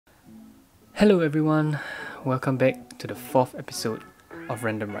Hello everyone, welcome back to the 4th episode of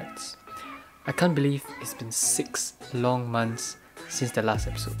Random Rides. I can't believe it's been 6 long months since the last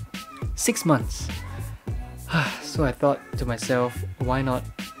episode. 6 months! So I thought to myself, why not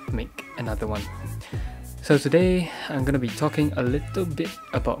make another one? So today I'm gonna be talking a little bit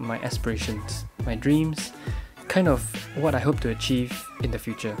about my aspirations, my dreams, kind of what I hope to achieve in the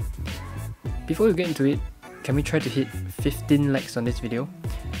future. Before we get into it, can we try to hit 15 likes on this video?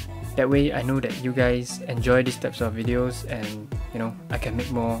 That way I know that you guys enjoy these types of videos and I can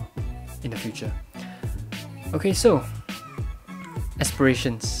make more in the future. Okay, so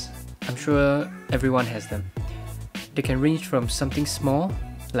aspirations. I'm sure everyone has them. They can range from something small,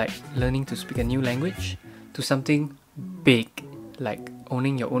 like learning to speak a new language, to something big, like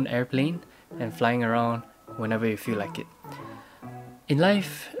owning your own airplane and flying around whenever you feel like it. In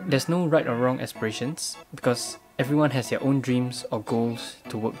life, there's no right or wrong aspirations because everyone has their own dreams or goals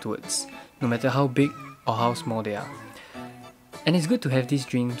to work towards, no matter how big or how small they are. And it's good to have these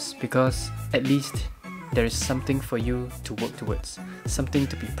dreams because at least there is something for you to work towards, something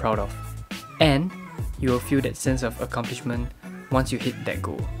to be proud of. And you will feel that sense of accomplishment once you hit that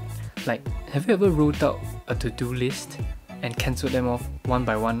goal. Like, have you ever wrote out a to-do list and cancelled them off one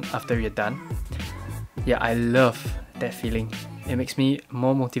by one after you're done? Yeah, I love that feeling. It makes me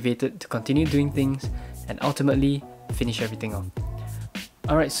more motivated to continue doing things and ultimately finish everything off.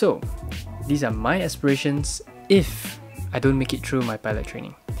 Alright, so these are my aspirations if I don't make it through my pilot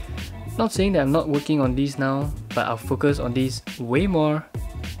training. Not saying that I'm not working on these now, but I'll focus on these way more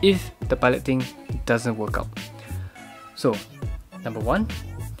if the pilot thing doesn't work out. So, number 1,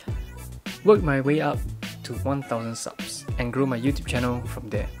 work my way up to 1000 subs and grow my YouTube channel from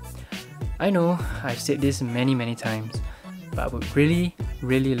there. I know I've said this many times, but I would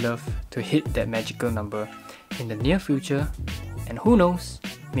really love to hit that magical number in the near future, and who knows,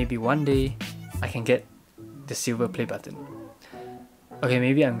 maybe one day I can get the silver play button. Okay,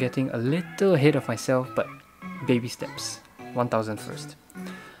 maybe I'm getting a little ahead of myself, but baby steps. 1000 first.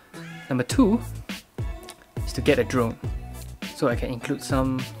 Number 2 is to get a drone, so I can include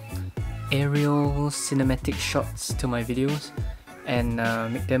some aerial cinematic shots to my videos and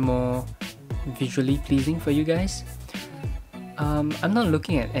make them more visually pleasing for you guys. I'm not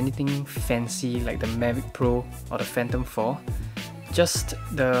looking at anything fancy like the Mavic Pro or the Phantom 4. Just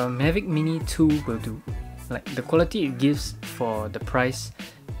the Mavic Mini 2 will do. Like, the quality it gives for the price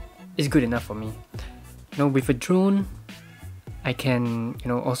is good enough for me. With a drone, I can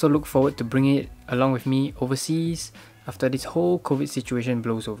also look forward to bringing it along with me overseas after this whole COVID situation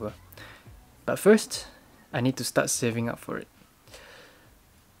blows over. But first, I need to start saving up for it.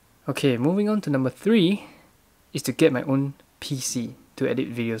 Okay, moving on to number 3 is to get my own PC to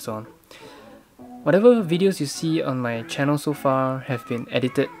edit videos on. Whatever videos you see on my channel so far have been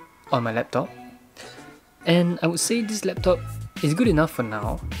edited on my laptop, and I would say this laptop is good enough for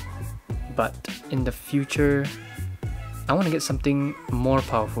now, but in the future I want to get something more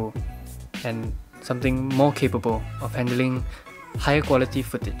powerful and something more capable of handling higher quality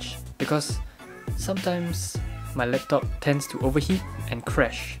footage, because sometimes my laptop tends to overheat and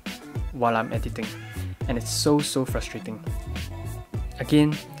crash while I'm editing, and it's so frustrating.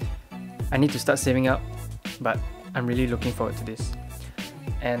 Again, I need to start saving up, but I'm really looking forward to this.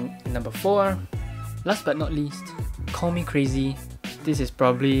 And number 4, last but not least, call me crazy, this is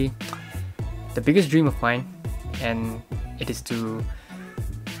probably the biggest dream of mine, and it is to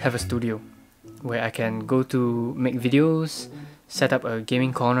have a studio where I can go to make videos, set up a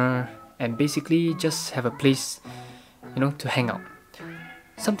gaming corner, and basically just have a place to hang out.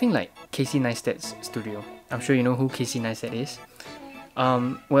 Something like Casey Neistat's studio. I'm sure you know who Casey Neistat is.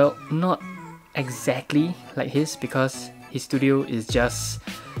 Well, not exactly like his, because his studio is just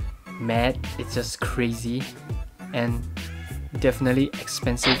mad, it's just crazy, and definitely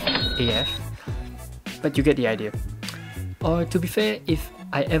expensive AF. But you get the idea. Or to be fair, if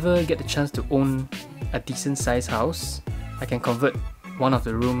I ever get the chance to own a decent sized house, I can convert one of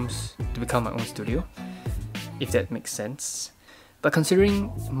the rooms to become my own studio, if that makes sense. But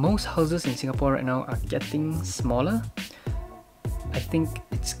considering most houses in Singapore right now are getting smaller, I think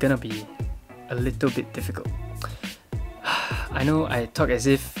it's gonna be a little bit difficult. I know I talk as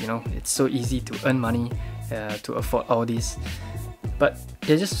if it's so easy to earn money to afford all this, but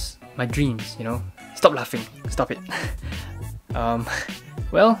they're just my dreams. Stop laughing, stop it.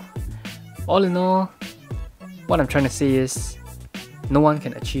 Well, all in all, what I'm trying to say is no one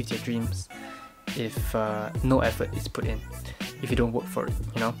can achieve their dreams if no effort is put in, if you don't work for it.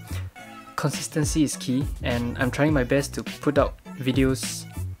 Consistency is key, and I'm trying my best to put out videos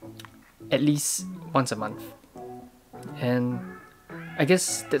at least once a month. And I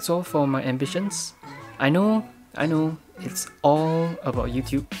guess that's all for my ambitions. I know, it's all about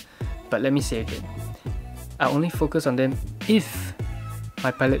YouTube, but let me say again, I only focus on them if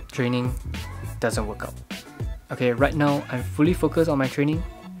my pilot training doesn't work out. Okay, right now I'm fully focused on my training,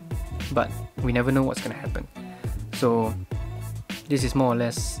 but we never know what's gonna happen. So this is more or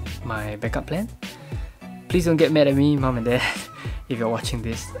less my backup plan. Please don't get mad at me, mom and dad, if you're watching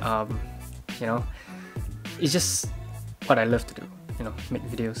this. You know, it's just what I love to do. You know, make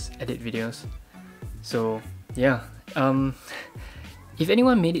videos, edit videos. So yeah, if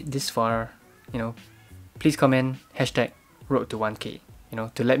anyone made it this far, you know, please comment #road to 1K, you know,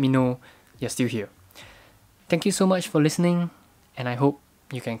 to let me know you're still here. Thank you so much for listening, and I hope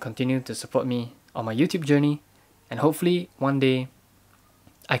you can continue to support me on my YouTube journey, and hopefully one day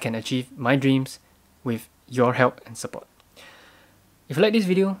I can achieve my dreams with your help and support. If you like this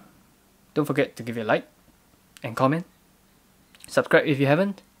video, don't forget to give it a like and comment. Subscribe if you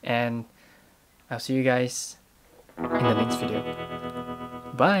haven't, and I'll see you guys in the next video.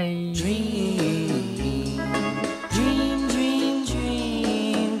 Bye!